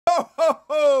Ho, ho,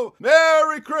 ho!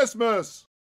 Merry Christmas!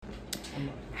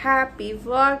 Happy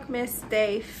Vlogmas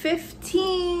Day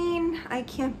 15. I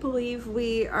can't believe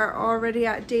we are already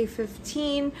at day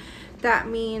 15. That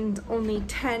means only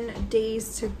 10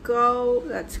 days to go.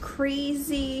 That's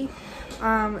crazy.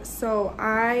 So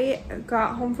I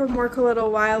got home from work a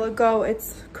little while ago.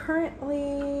 It's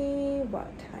currently,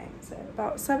 what time is it?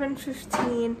 About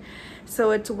 7:15.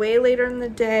 So it's way later in the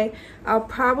day. I'll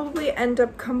probably end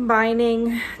up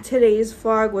combining today's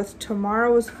vlog with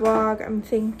tomorrow's vlog, I'm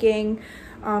thinking,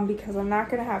 because I'm not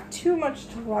gonna have too much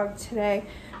to vlog today.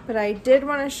 But I did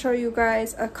want to show you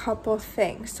guys a couple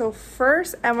things. So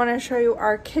first, I want to show you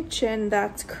our kitchen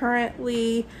that's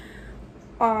currently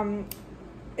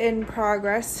in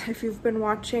progress. If you've been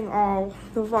watching all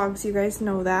the vlogs, you guys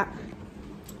know that.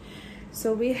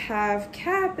 So we have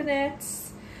cabinets.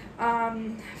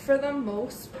 For the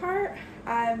most part,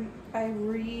 I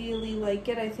really like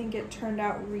it. I think it turned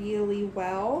out really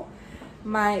well.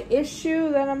 My issue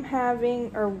that I'm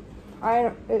having, or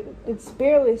it's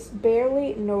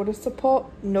barely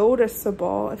noticeable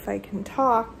if I can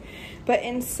talk, but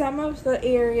in some of the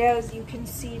areas you can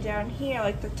see down here,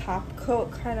 like the top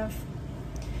coat kind of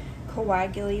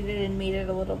coagulated and made it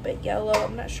a little bit yellow.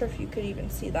 I'm not sure if you could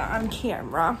even see that on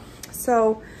camera.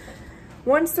 So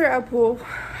once they're up, we'll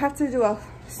have to do a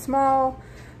small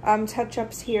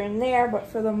touch-ups here and there, but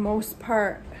for the most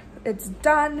part it's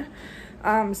done.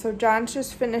 So John's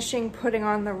just finishing putting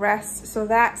on the rest. So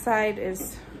that side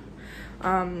is,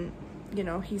 you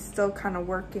know, he's still kind of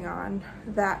working on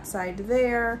that side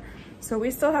there. So we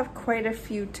still have quite a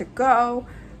few to go,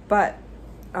 but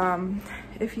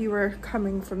if you were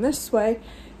coming from this way,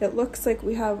 it looks like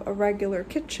we have a regular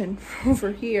kitchen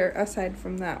over here aside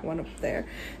from that one up there.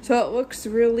 So it looks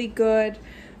really good.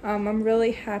 I'm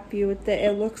really happy with it.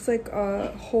 It looks like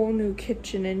a whole new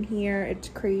kitchen in here. It's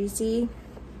crazy.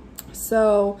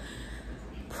 So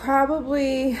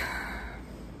possibly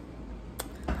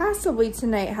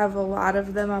tonight have a lot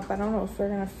of them up. I don't know if we're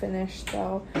gonna finish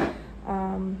though.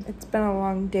 It's been a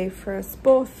long day for us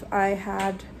both. I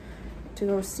had to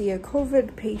go see a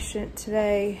COVID patient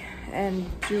today and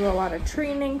do a lot of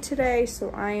training today, so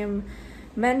I am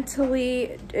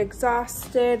mentally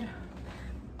exhausted.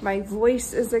 My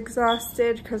voice is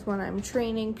exhausted because when I'm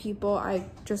training people, I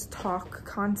just talk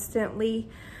constantly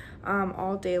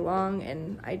all day long,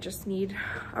 and I just need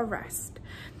a rest.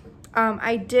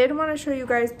 I did want to show you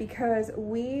guys because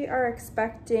we are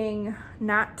expecting,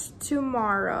 not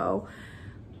tomorrow,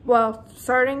 well,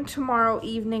 starting tomorrow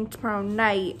evening, tomorrow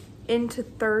night into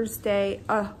Thursday,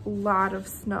 a lot of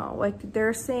snow. Like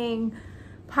they're saying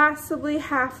possibly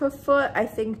half a foot, I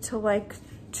think, to like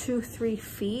 2-3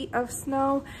 feet of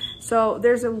snow. So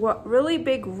there's a really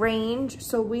big range,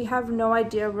 so we have no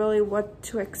idea really what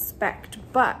to expect.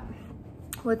 But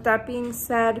with that being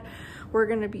said, we're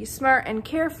gonna be smart and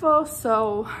careful.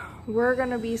 So we're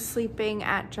gonna be sleeping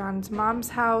at John's mom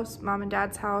and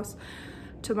dad's house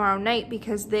tomorrow night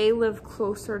because they live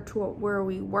closer to where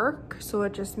we work, so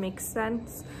it just makes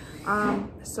sense.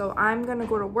 So I'm gonna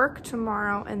go to work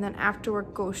tomorrow, and then after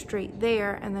work go straight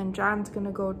there, and then John's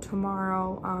gonna go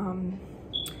tomorrow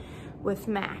with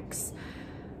Max.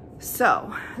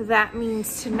 So that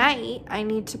means tonight I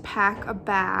need to pack a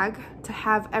bag to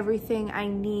have everything I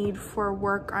need for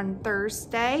work on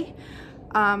Thursday.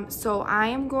 So I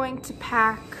am going to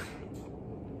pack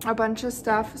a bunch of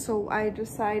stuff. So I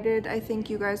decided, I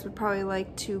think you guys would probably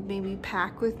like to maybe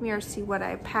pack with me or see what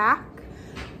I pack.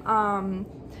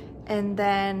 And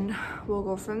then we'll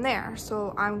go from there.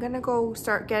 So I'm gonna go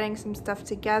start getting some stuff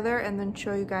together and then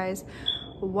show you guys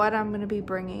what I'm gonna be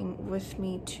bringing with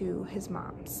me to his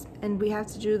mom's. And we have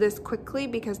to do this quickly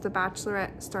because the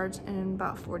bachelorette starts in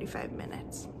about 45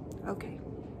 minutes. Okay,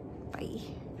 bye.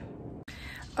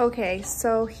 Okay,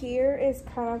 so here is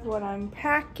kind of what I'm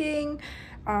packing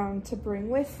to bring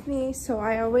with me. So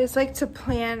I always like to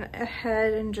plan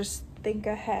ahead and just think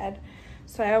ahead.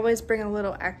 So I always bring a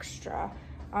little extra.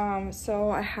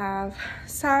 So I have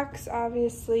socks,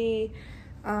 obviously,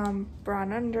 bra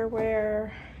and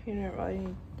underwear. You don't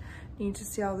really need to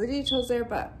see all the details there,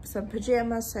 but some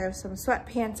pajamas. So I have some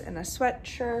sweatpants and a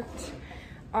sweatshirt.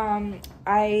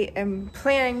 I am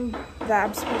planning that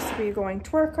I'm supposed to be going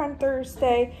to work on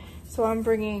Thursday, so I'm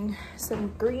bringing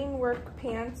some green work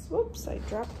pants. Whoops, I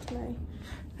dropped my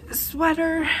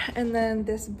sweater, and then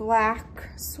this black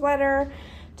sweater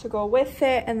to go with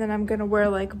it, and then I'm gonna wear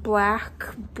like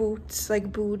black boots,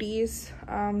 like booties,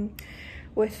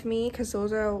 with me, because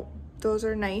those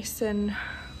are nice and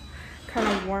kind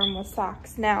of warm with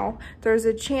socks. Now, there's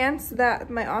a chance that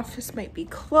my office might be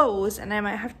closed and I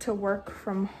might have to work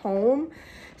from home.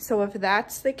 So if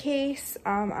that's the case,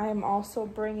 I'm also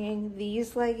bringing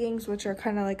these leggings, which are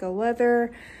kind of like a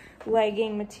leather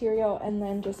legging material, and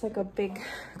then just like a big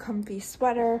comfy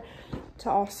sweater to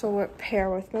also pair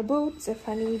with my boots if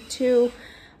I need to.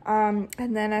 And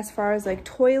then as far as like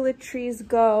toiletries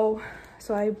go,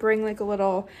 so I bring like a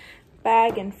little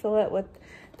bag and fill it with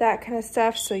that kind of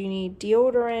stuff. So you need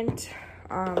deodorant,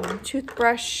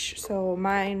 toothbrush, so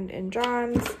mine and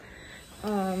John's.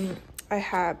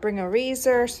 I bring a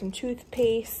razor, some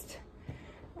toothpaste,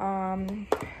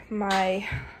 my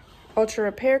Ultra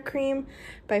Repair Cream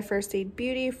by First Aid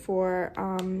Beauty for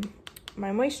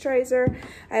my moisturizer.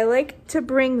 I like to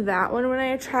bring that one when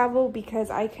I travel because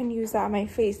I can use that on my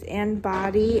face and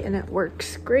body and it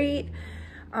works great.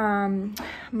 My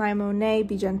Monet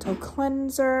Be Gentle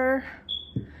Cleanser.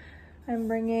 I'm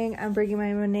bringing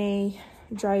my Monet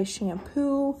Dry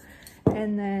Shampoo.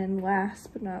 And then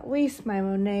last but not least, my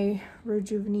Monet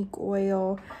Rejuvenique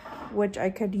Oil, which I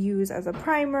could use as a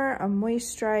primer, a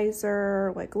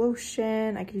moisturizer, like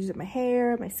lotion. I could use it in my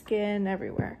hair, my skin,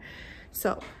 everywhere.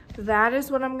 So that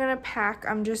is what I'm gonna pack.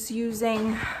 I'm just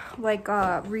using like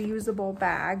a reusable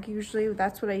bag. Usually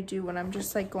that's what I do when I'm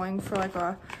just like going for like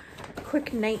a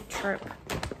quick night trip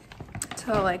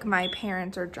to like my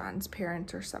parents or John's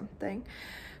parents or something.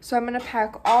 So I'm gonna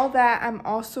pack all that. I'm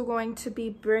also going to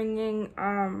be bringing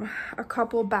a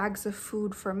couple bags of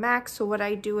food for Max. So what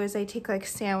I do is I take like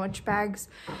sandwich bags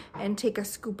and take a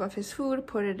scoop of his food,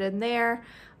 put it in there,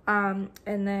 and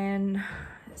then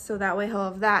so that way he'll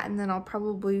have that, and then I'll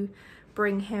probably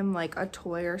bring him like a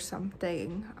toy or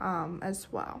something as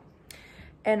well.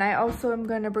 And I also am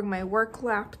going to bring my work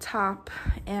laptop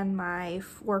and my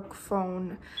work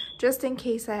phone just in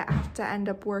case I have to end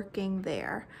up working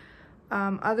there.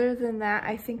 Other than that,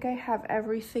 I think I have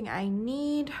everything I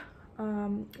need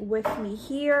with me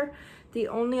here. The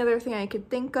only other thing I could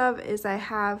think of is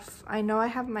I know I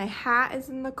have my hat is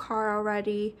in the car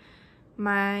already.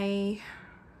 My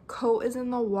coat is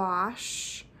in the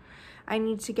wash. I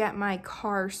need to get my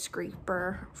car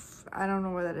scraper. I don't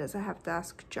know where that is. I have to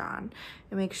ask John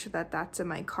and make sure that that's in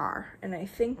my car. And I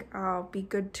think I'll be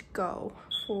good to go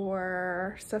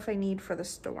for stuff I need for the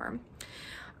storm.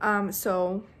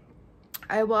 So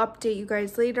I will update you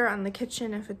guys later on the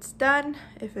kitchen if it's done.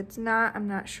 If it's not, I'm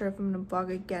not sure if I'm gonna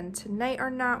vlog again tonight or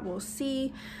not. We'll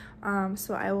see.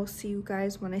 So I will see you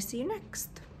guys when I see you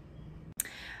next.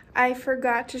 I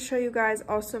forgot to show you guys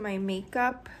also my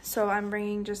makeup. So I'm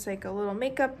bringing just like a little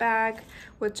makeup bag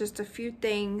with just a few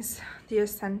things, the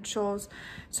essentials.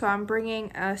 So I'm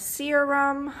bringing a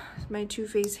serum, my Too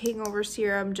Faced Hangover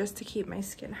Serum, just to keep my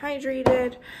skin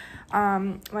hydrated.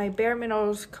 My Bare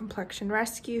Minerals Complexion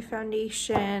Rescue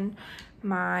Foundation,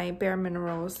 my Bare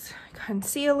Minerals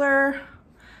Concealer,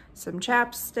 some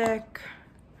chapstick,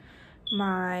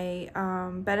 my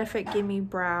Benefit Gimme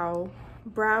Brow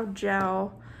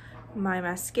Gel. My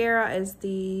mascara is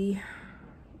the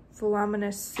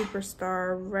Voluminous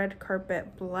Superstar Red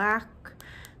Carpet Black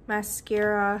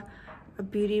Mascara, a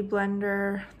beauty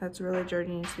blender that's really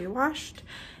dirty, needs to be washed,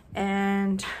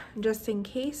 and just in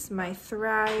case, my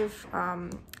Thrive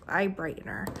eye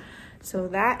brightener. So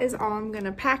that is all I'm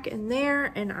gonna pack in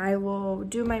there, and I will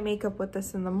do my makeup with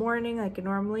this in the morning like I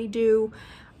normally do.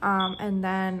 And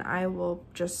then I will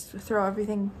just throw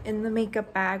everything in the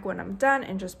makeup bag when I'm done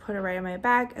and just put it right in my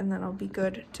bag, and then I'll be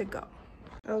good to go.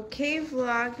 Okay,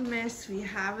 Vlogmas, we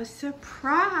have a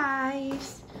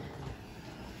surprise.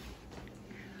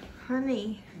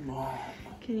 Honey, Mom.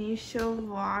 Can you show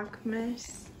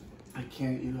Vlogmas? I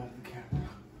can't, you have the camera.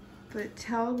 But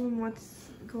tell them what's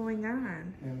going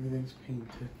on. Everything's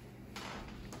painted.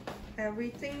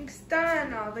 Everything's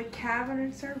done. All the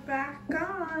cabinets are back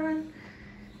on.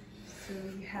 So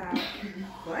we have,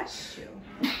 bless you,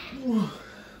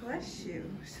 bless you.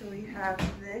 So we have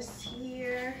this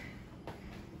here.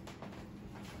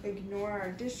 Ignore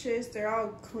our dishes, they're all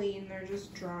clean, they're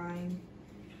just drying.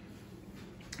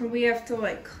 And we have to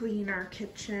like clean our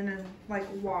kitchen and like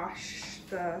wash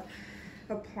the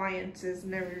appliances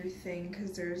and everything,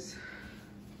 because there's,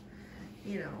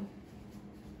 you know,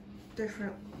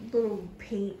 different little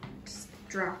paint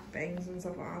droppings and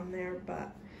stuff on there,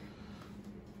 but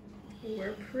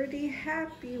we're pretty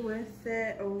happy with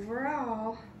it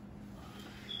overall.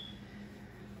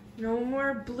 No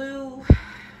more blue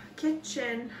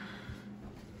kitchen.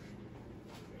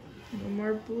 No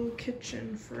more blue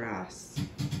kitchen for us.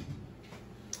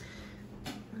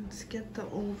 Let's get the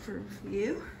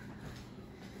overview.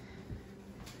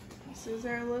 This is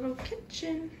our little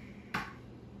kitchen.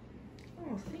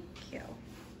 Oh, thank you.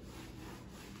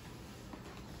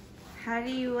 How do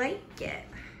you like it?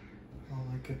 I'll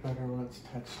like it better when it's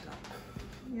touched up.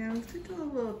 Yeah, let's do a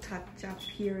little touch up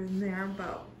here and there,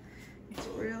 but it's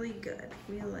really good.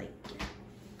 We like it.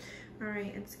 All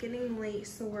right, it's getting late,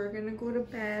 so we're gonna go to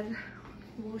bed.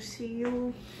 We'll see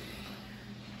you.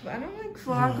 But I don't think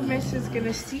Vlogmas is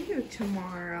gonna see you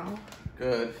tomorrow.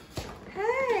 Good.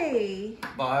 Hey!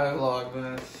 Bye,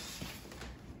 Vlogmas.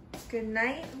 Good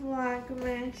night,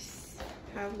 Vlogmas.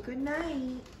 Have a good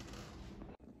night.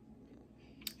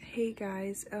 Hey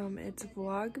guys, it's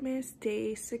Vlogmas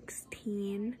Day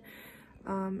 16,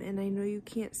 and I know you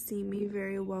can't see me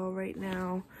very well right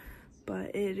now,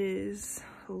 but it is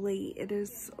late. It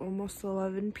is almost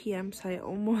 11 p.m., so I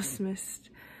almost missed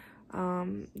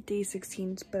Day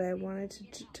 16s, but I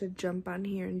wanted to jump on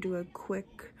here and do a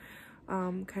quick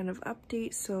kind of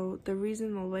update. So the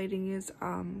reason the lighting is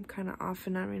kind of off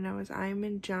and on right now is I'm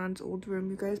in John's old room.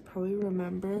 You guys probably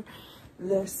remember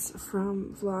this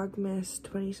from Vlogmas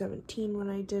 2017 when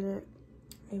I did it.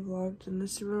 I vlogged in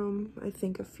this room, I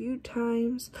think, a few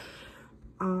times.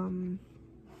 I'm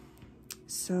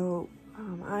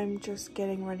just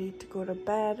getting ready to go to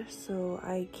bed. So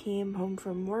I came home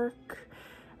from work,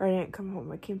 or I didn't come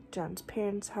home, I came to John's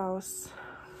parents' house.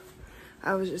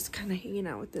 I was just kind of hanging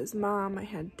out with his mom. I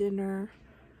had dinner.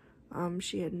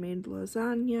 She had made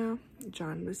lasagna.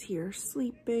 John was here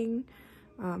sleeping.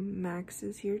 Max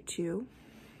is here too.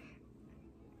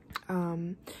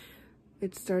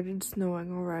 It started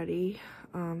snowing already.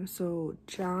 So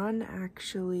John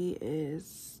actually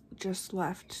is just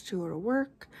left to go to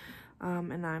work.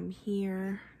 And I'm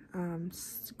here,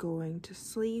 going to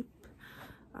sleep.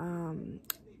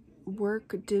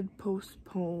 Work did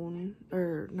postpone,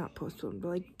 or not postpone, but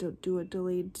like do a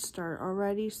delayed start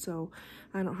already. So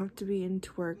I don't have to be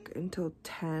into work until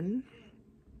 10.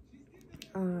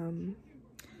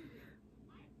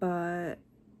 But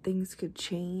things could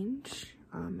change.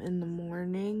 In the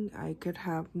morning, I could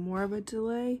have more of a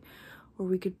delay, or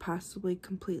we could possibly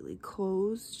completely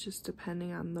close, just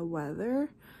depending on the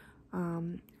weather.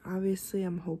 Obviously,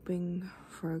 I'm hoping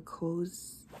for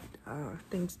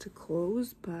things to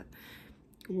close, but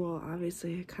we'll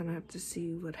obviously kind of have to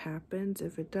see what happens.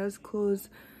 If it does close,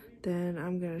 then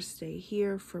I'm gonna stay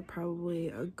here for probably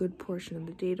a good portion of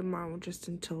the day tomorrow, just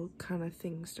until kind of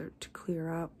things start to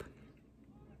clear up,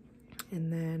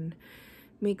 and then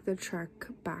make the trek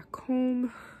back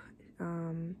home.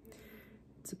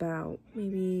 It's about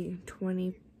maybe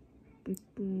 20,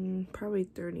 probably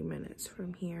 30 minutes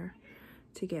from here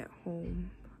to get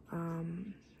home.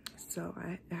 So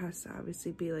it has to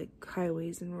obviously be like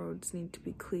highways and roads need to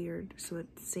be cleared so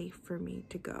it's safe for me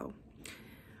to go.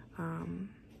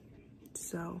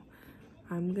 So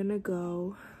I'm gonna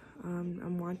go.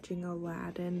 I'm watching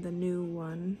Aladdin, the new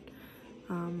one,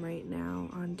 right now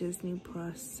on Disney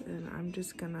Plus, and I'm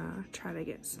just gonna try to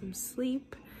get some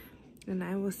sleep, and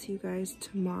I will see you guys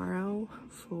tomorrow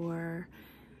for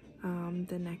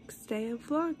the next day of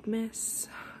Vlogmas.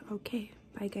 Okay,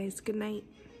 bye guys, good night.